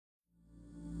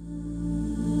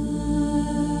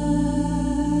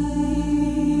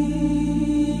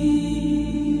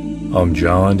I'm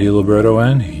John DiLiberto,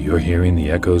 and you're hearing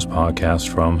the Echoes podcast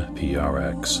from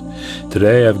PRX.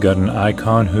 Today I've got an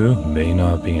icon who may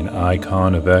not be an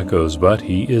icon of Echoes, but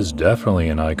he is definitely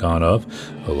an icon of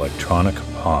electronic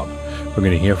pop. We're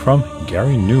going to hear from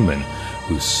Gary Numan,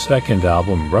 whose second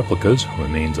album, Replicas,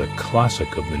 remains a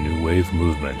classic of the new wave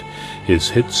movement. His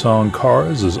hit song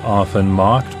Cars is often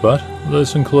mocked, but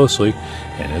listen closely,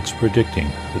 and it's predicting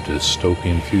the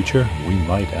dystopian future we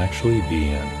might actually be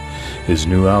in. His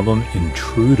new album,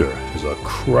 Intruder, is a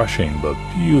crushing but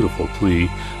beautiful plea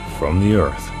from the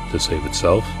earth to save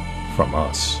itself from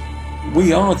us.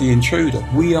 We are the intruder.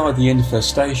 We are the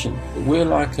infestation. We're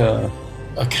like a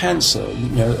cancer,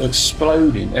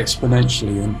 exploding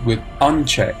exponentially and with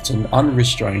unchecked and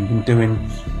unrestrained and doing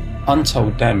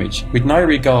untold damage with no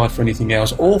regard for anything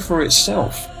else or for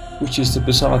itself, which is the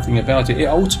bizarre thing about it. It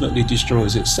ultimately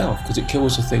destroys itself because it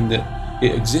kills the thing that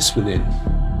it exists within.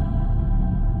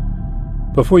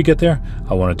 Before we get there,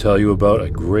 I want to tell you about a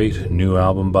great new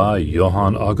album by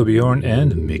Johan Ågerbjörn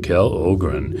and Mikael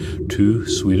Ågren, two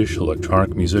Swedish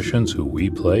electronic musicians who we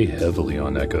play heavily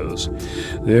on Echoes.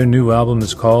 Their new album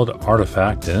is called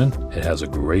Artifact, and it has a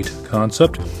great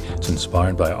concept. It's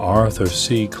inspired by Arthur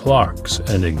C. Clarke's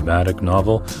enigmatic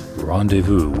novel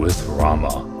Rendezvous with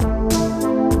Rama.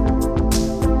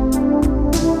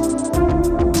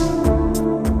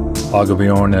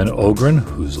 Ågerbjörn and Ågren,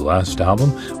 whose last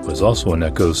album was also an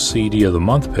Echoes CD of the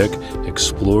Month pick,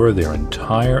 explore their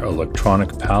entire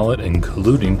electronic palette,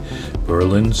 including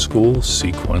Berlin School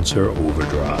Sequencer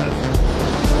Overdrive.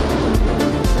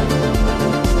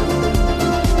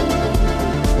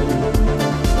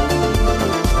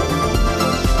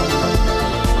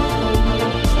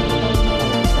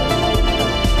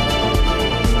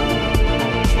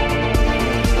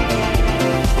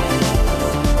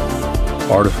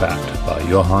 Artifact by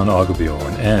Johan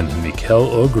Ågerbjörn and Mikael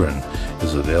Ågren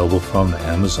is available from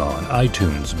Amazon,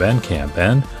 iTunes, Bandcamp,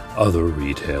 and other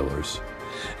retailers.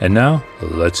 And now,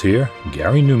 let's hear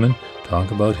Gary Numan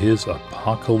talk about his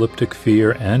apocalyptic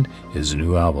fear and his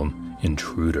new album,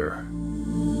 Intruder.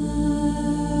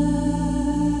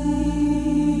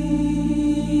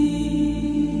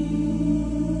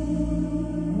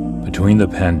 Between the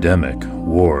pandemic,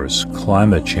 wars,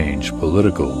 climate change,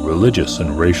 political, religious,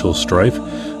 and racial strife,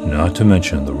 not to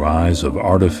mention the rise of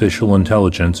artificial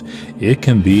intelligence, it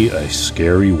can be a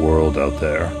scary world out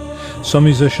there. Some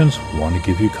musicians want to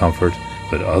give you comfort,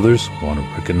 but others want to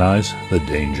recognize the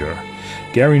danger.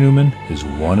 Gary Numan is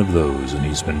one of those, and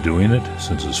he's been doing it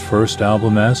since his first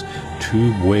album as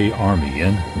Two-Way Army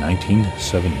in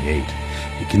 1978.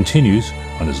 He continues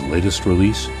on his latest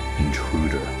release,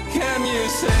 Intruder. Can you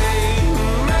say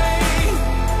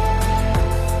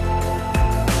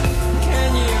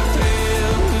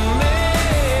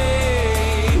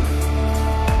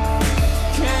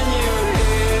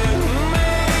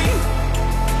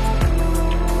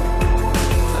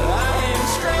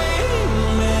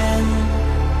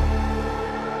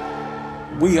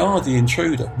we are the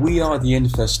intruder. We are the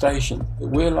infestation.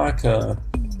 We're like a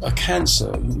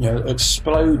cancer,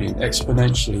 exploding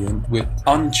exponentially and with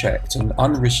unchecked and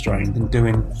unrestrained and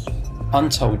doing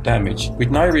untold damage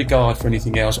with no regard for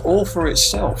anything else or for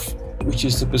itself, which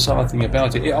is the bizarre thing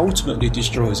about it. It ultimately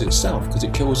destroys itself because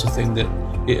it kills the thing that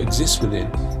it exists within.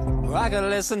 I could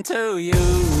listen to you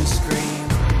scream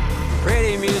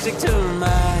pretty music to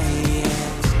my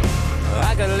ears.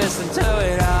 I could listen to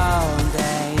it all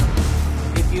day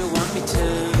if you want me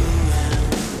to.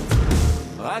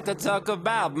 I could talk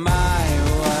about my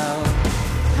world,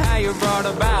 how you brought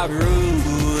about ruin.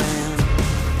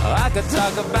 I could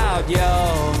talk about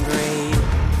your greed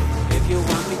if you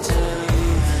want me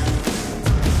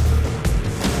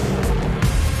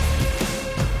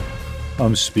to.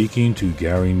 I'm speaking to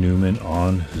Gary Numan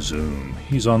on Zoom.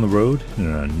 He's on the road in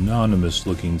an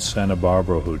anonymous-looking Santa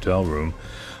Barbara hotel room.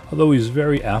 Although he's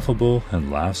very affable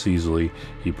and laughs easily,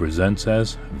 he presents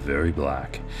as very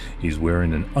black. He's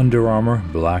wearing an Under Armour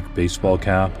black baseball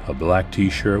cap, a black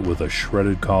t-shirt with a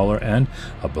shredded collar, and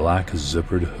a black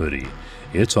zippered hoodie.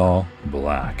 It's all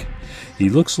black. He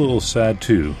looks a little sad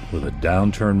too, with a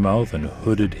downturned mouth and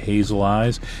hooded hazel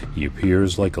eyes. He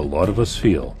appears like a lot of us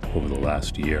feel over the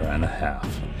last year and a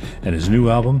half. And his new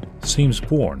album seems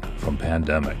born from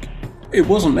pandemic. It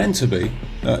wasn't meant to be,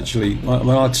 actually.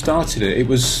 When I'd started it, it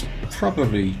was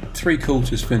probably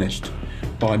 3/4 finished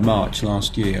by March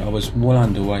last year. I was well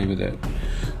underway with it.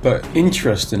 But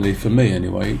interestingly, for me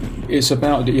anyway, it's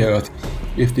about the Earth.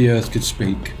 If the Earth could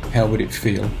speak, how would it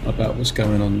feel about what's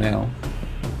going on now?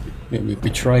 It would be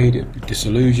betrayed, it would be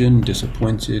disillusioned,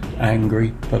 disappointed,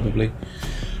 angry, probably.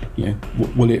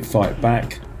 Will it fight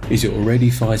back? Is it already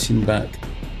fighting back?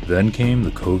 Then came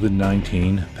the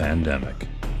COVID-19 pandemic.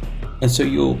 And so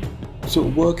you're sort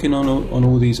of working on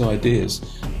all these ideas.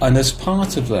 And as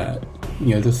part of that,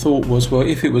 the thought was, well,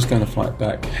 if it was going to fight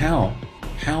back, how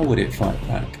would it fight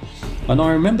back? And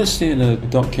I remember seeing a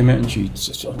documentary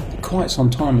quite some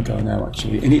time ago now,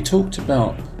 actually, and it talked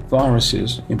about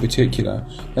viruses in particular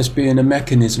as being a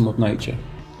mechanism of nature,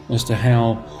 as to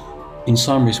how, in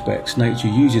some respects, nature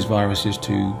uses viruses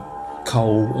to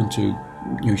cull and to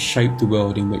shape the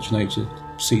world in which nature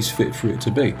sees fit for it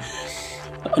to be.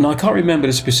 And I can't remember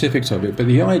the specifics of it, but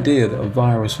the idea that a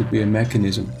virus would be a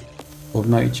mechanism of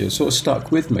nature sort of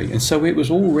stuck with me. And so it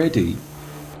was already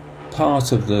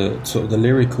part of the sort of the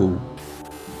lyrical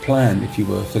plan, if you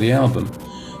were, for the album,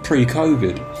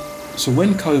 pre-COVID. So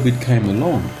when COVID came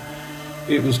along,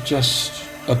 it was just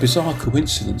a bizarre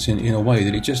coincidence in a way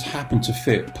that it just happened to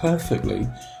fit perfectly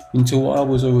into what I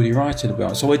was already writing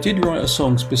about. So I did write a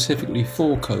song specifically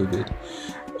for COVID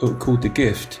called The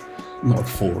Gift, not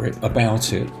for it,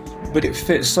 about it, but it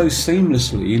fits so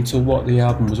seamlessly into what the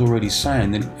album was already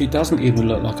saying, and it doesn't even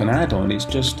look like an add-on, it's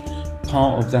just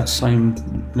part of that same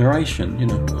narration,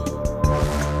 Do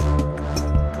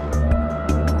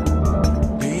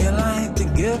you like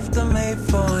the gift I made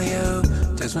for you?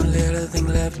 There's one little thing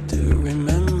left to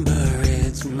remember,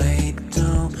 it's made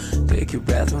to take your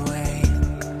breath away.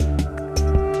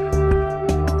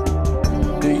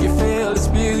 Do you feel this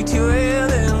beauty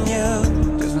within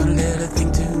you? There's one little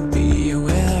thing to be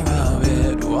aware of,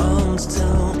 it wants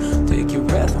to take your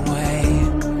breath away.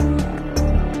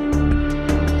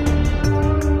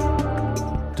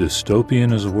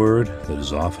 Dystopian is a word that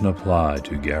is often applied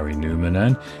to Gary Numan,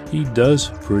 and he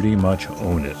does pretty much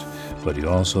own it, but he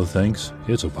also thinks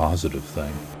it's a positive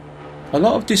thing. A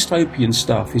lot of dystopian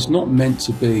stuff is not meant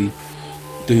to be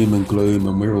doom and gloom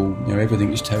and we're all,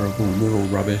 everything is terrible and we're all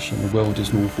rubbish and the world is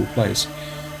an awful place.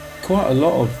 Quite a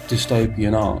lot of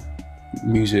dystopian art,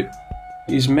 music,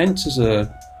 is meant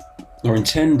or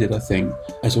intended, I think,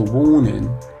 as a warning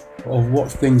of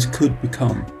what things could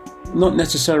become. Not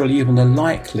necessarily even a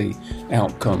likely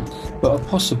outcome, but a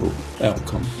possible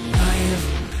outcome.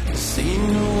 I've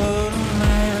seen the world of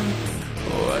man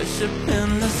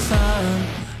worshiping the sun,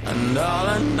 and all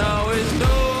I know is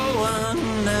no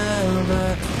one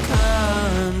ever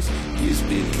comes. You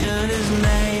speak in his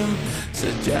name,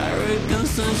 such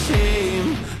arrogance and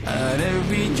shame, and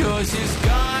every choice is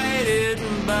guided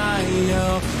by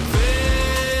your faith.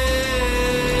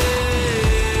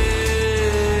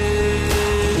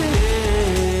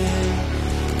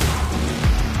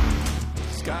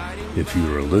 If you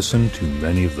were to listen to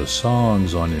many of the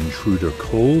songs on Intruder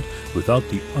Cold without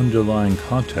the underlying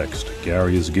context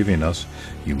Gary is giving us,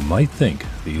 you might think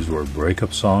these were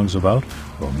breakup songs about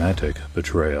romantic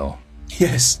betrayal.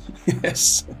 Yes.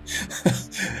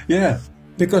 Yeah,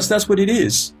 because that's what it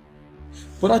is.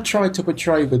 What I tried to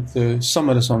portray with some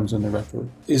of the songs on the record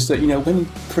is that, when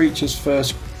creatures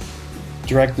first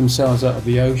dragged themselves out of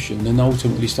the ocean and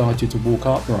ultimately started to walk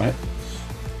upright,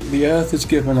 the earth has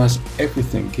given us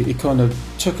everything. It kind of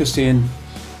took us in,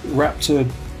 wrapped a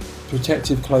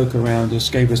protective cloak around us,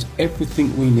 gave us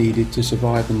everything we needed to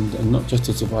survive, and not just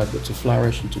to survive, but to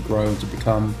flourish and to grow and to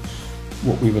become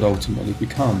what we would ultimately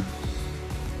become.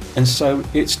 And so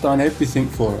it's done everything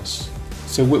for us.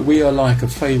 So we are like a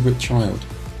favourite child,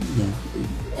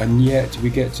 and yet we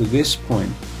get to this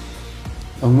point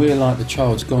and we're like the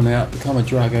child's gone out, become a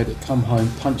drug addict, come home,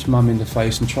 punch mum in the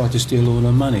face and try to steal all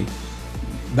her money.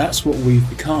 That's what we've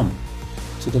become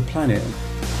to the planet.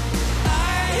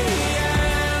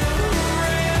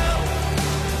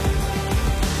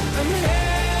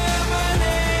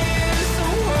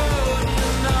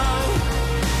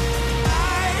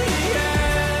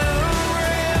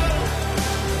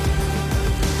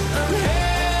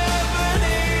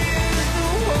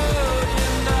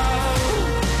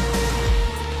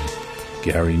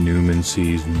 Gary Numan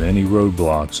sees many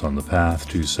roadblocks on the path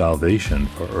to salvation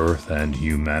for Earth and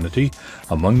humanity,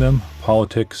 among them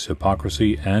politics,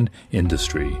 hypocrisy, and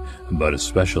industry, but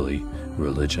especially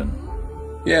religion.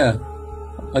 Yeah,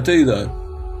 I do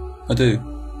though. I do.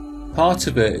 Part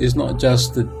of it is not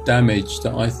just the damage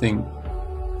that I think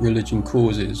religion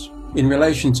causes in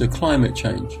relation to climate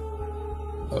change,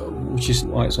 which is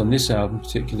why it's on this album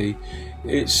particularly.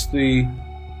 It's the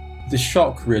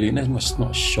shock, really, it's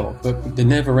not a shock, but the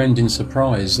never-ending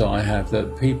surprise that I have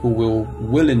that people will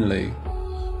willingly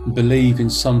believe in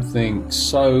something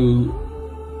so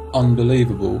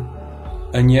unbelievable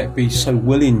and yet be so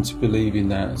willing to believe in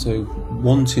that, so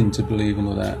wanting to believe in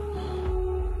all that,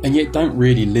 and yet don't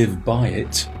really live by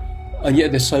it, and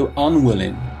yet they're so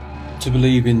unwilling to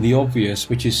believe in the obvious,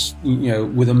 which is,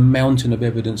 with a mountain of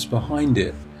evidence behind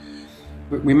it.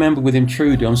 But remember, with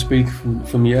Intruder, I'm speaking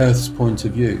from the Earth's point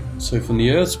of view. So from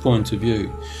the Earth's point of view,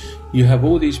 you have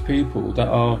all these people that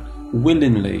are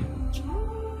willingly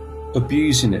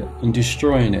abusing it and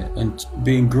destroying it and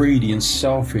being greedy and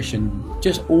selfish and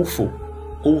just awful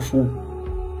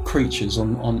creatures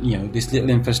on this little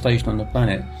infestation on the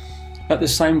planet. At the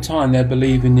same time, they're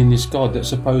believing in this God that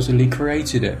supposedly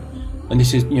created it, and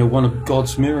this is one of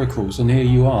God's miracles, and here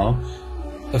you are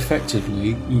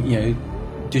effectively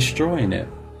destroying it.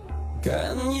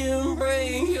 Can you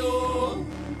break your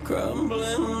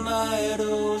crumbling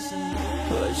idols and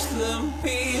push them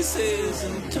pieces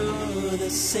into the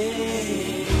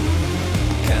sea?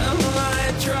 Can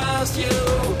I trust you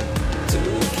to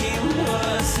keep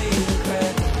my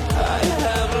secret? I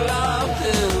have loved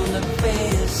in the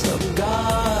face of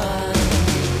God.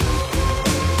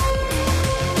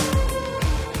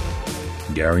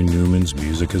 Gary Numan's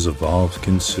music has evolved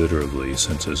considerably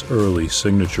since his early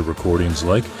signature recordings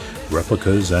like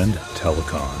Replicas and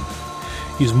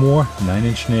Telecon. He's more Nine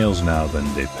Inch Nails now than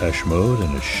Depeche Mode,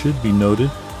 and it should be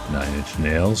noted, Nine Inch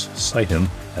Nails cite him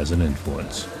as an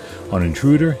influence. On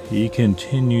Intruder, he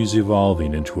continues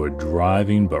evolving into a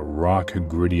driving but rock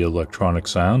gritty electronic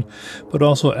sound, but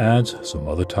also adds some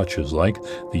other touches like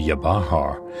the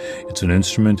Yabahar. It's an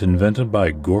instrument invented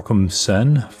by Gorkum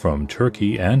Sen from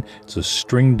Turkey, and it's a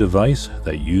string device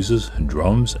that uses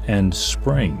drums and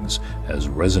springs as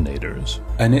resonators.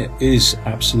 And it is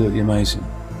absolutely amazing.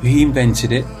 He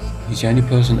invented it. He's the only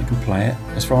person that can play it.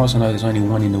 As far as I know, there's only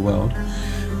one in the world,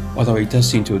 although he does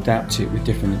seem to adapt it with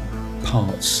different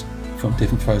parts from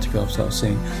different photographs that I've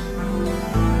seen.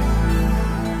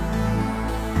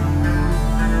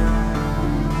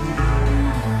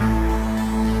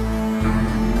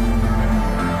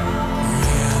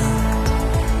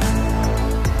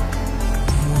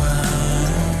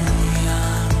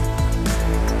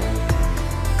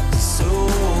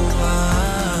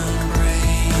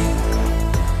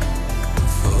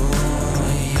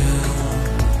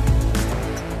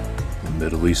 The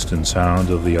Middle Eastern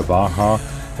sound of the Abahar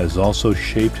has also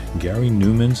shaped Gary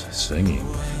Numan's singing.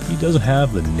 He doesn't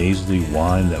have the nasally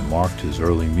whine that marked his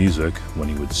early music when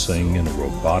he would sing in a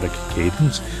robotic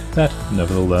cadence that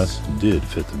nevertheless did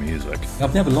fit the music.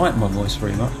 I've never liked my voice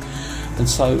very much, and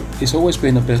so it's always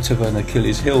been a bit of an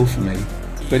Achilles heel for me.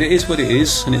 But it is what it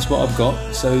is, and it's what I've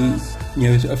got. So,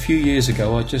 a few years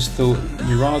ago I just thought,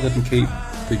 rather than keep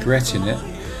regretting it,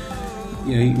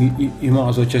 you might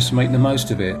as well just make the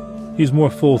most of it. He's more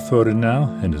full-throated now,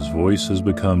 and his voice has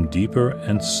become deeper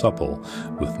and supple,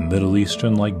 with Middle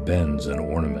Eastern-like bends and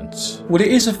ornaments. Well, it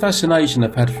is a fascination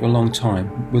I've had for a long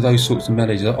time with those sorts of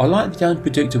melodies. I like the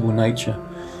unpredictable nature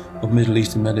of Middle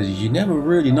Eastern melodies. You never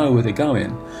really know where they're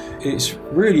going. It's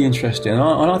really interesting, and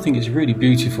I think it's really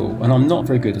beautiful, and I'm not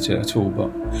very good at it at all,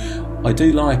 but I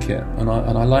do like it, and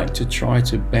I like to try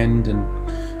to bend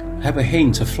and have a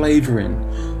hint, a flavouring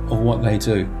of what they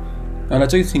do. And I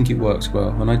do think it works well,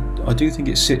 and I do think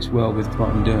it sits well with what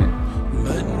I'm doing.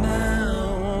 But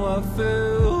now I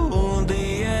feel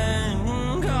the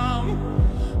end come.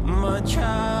 My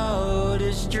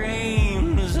childish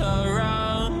dreams are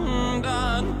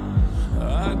undone.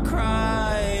 I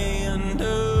cry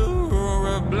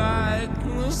under a black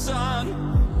sun,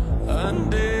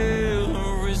 and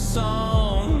every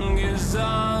song is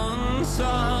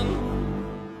unsung.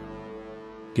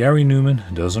 Gary Numan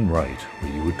doesn't write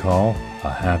what you would call a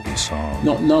happy song.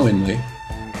 Not knowingly,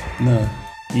 no.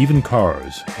 Even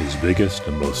Cars, his biggest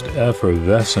and most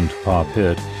effervescent pop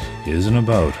hit, isn't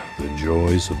about the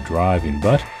joys of driving,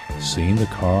 but seeing the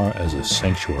car as a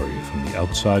sanctuary from the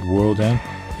outside world and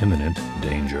imminent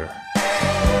danger.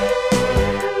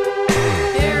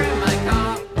 Here in my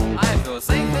car, I feel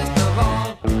safest of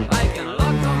all. I can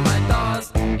lock on my doors.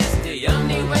 It's the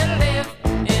only way to live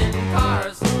in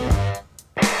cars.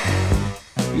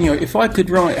 If I could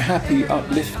write happy,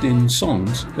 uplifting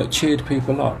songs that cheered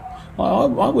people up, I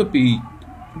would be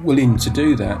willing to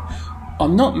do that.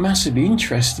 I'm not massively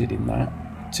interested in that,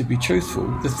 to be truthful.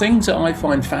 The things that I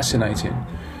find fascinating,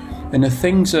 and the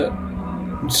things that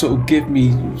sort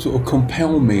of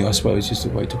compel me, I suppose is the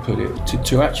way to put it,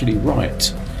 to actually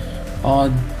write,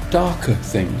 are darker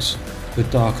things, the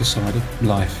darker side of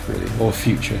life, really, or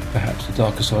future, perhaps, the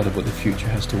darker side of what the future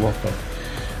has to offer.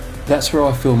 That's where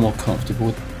I feel more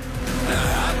comfortable.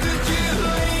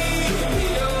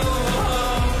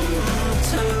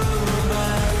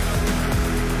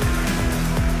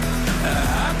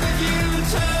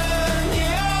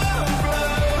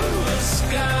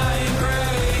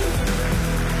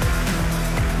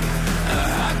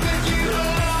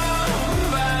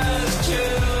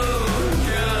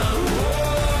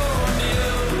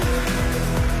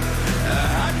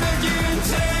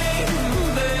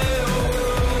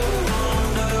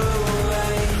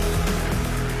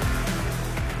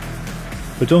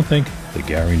 But don't think that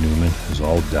Gary Numan is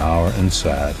all dour and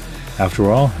sad.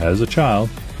 After all, as a child,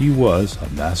 he was a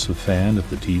massive fan of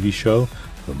the TV show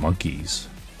The Monkees.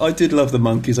 I did love the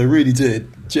Monkees, I really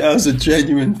did. That was a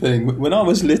genuine thing. When I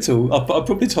was little, I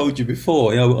probably told you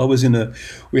before,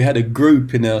 we had a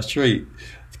group in our street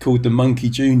called the Monkey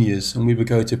Juniors, and we would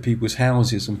go to people's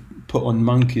houses and put on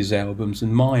Monkees albums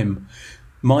and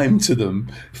mime to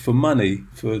them for money,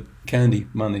 for candy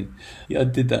money. Yeah, I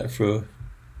did that for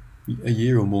a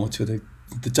year or more till the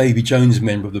Davy Jones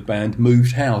member of the band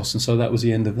moved house, and so that was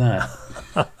the end of that.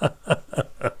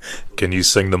 Can you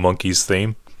sing the Monkees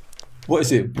theme? What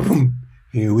is it? Boom,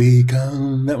 here we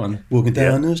come. That one. Walking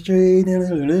down the street. Yeah,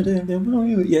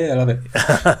 I love it.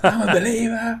 I'm a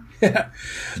believer. Yeah.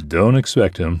 Don't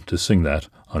expect him to sing that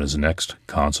on his next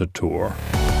concert tour.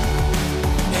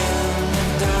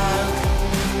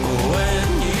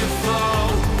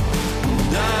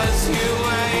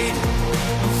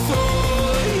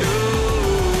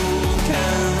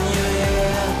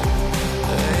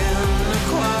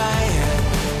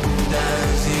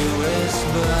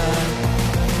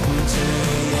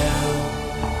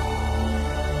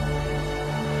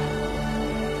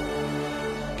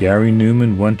 Gary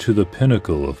Numan went to the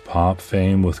pinnacle of pop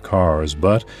fame with Cars,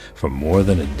 but for more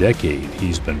than a decade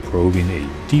he's been probing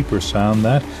a deeper sound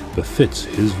that befits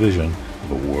his vision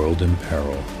of a world in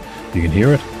peril. You can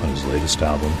hear it on his latest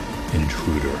album,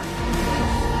 Intruder.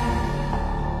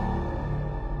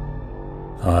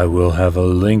 I will have a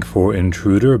link for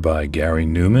Intruder by Gary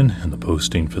Numan in the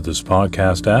posting for this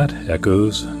podcast at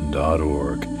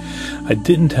echoes.org. I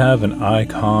didn't have an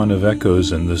icon of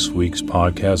Echoes in this week's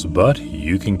podcast, but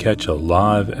you can catch a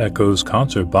live Echoes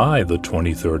concert by the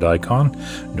 23rd icon,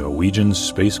 Norwegian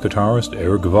space guitarist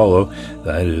Eric Vollo.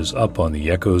 That is up on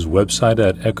the Echoes website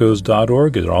at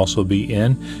echoes.org. It'll also be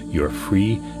in your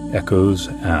free Echoes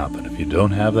app. And if you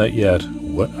don't have that yet,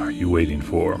 what are you waiting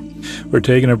for? We're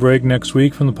taking a break next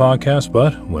week from the podcast,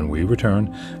 but when we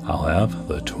return, I'll have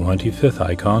the 25th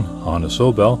icon, Anna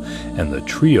Sobel, and the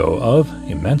trio of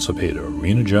Emancipator,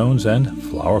 Rena Jones, and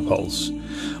Flower Pulse.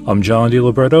 I'm John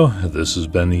DiLiberto. This has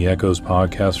been the Echoes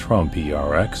podcast from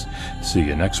PRX. See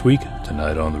you next week,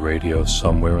 tonight on the radio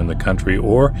somewhere in the country,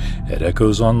 or at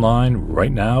Echoes Online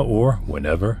right now or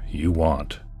whenever you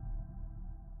want.